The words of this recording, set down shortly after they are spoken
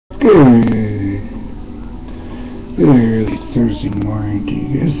Good early Thursday morning to you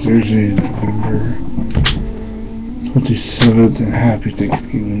guys. Thursday, November 27th, and happy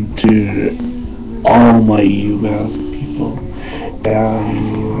Thanksgiving to all my U.S. people down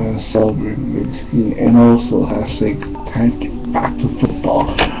U.S. celebrating Thanksgiving, and also hashtag time to back to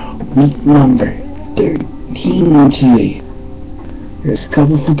football. Week number 13 today. There's a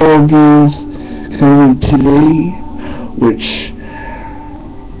couple football games coming today, which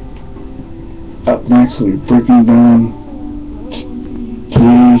up next we'll be breaking down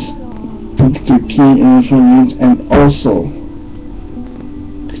today's Week 13 NFL games, and also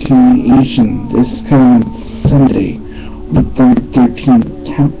continuation this coming Sunday, Week number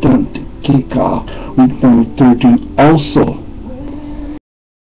 13 countdown to kickoff. Week number 13 also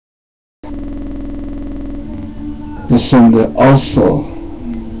this Sunday also.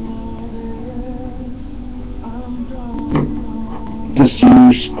 This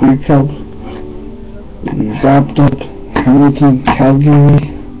year's Grey Cup wrapped up. Hamilton, Calgary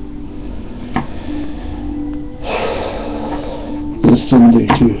this Sunday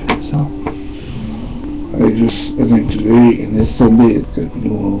too. So I think today and this Sunday is going to be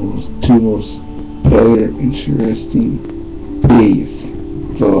one of those two most better interesting days.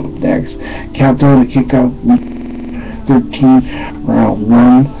 So up next, countdown to kickoff Week 13, round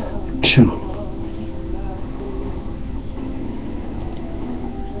 1, 2.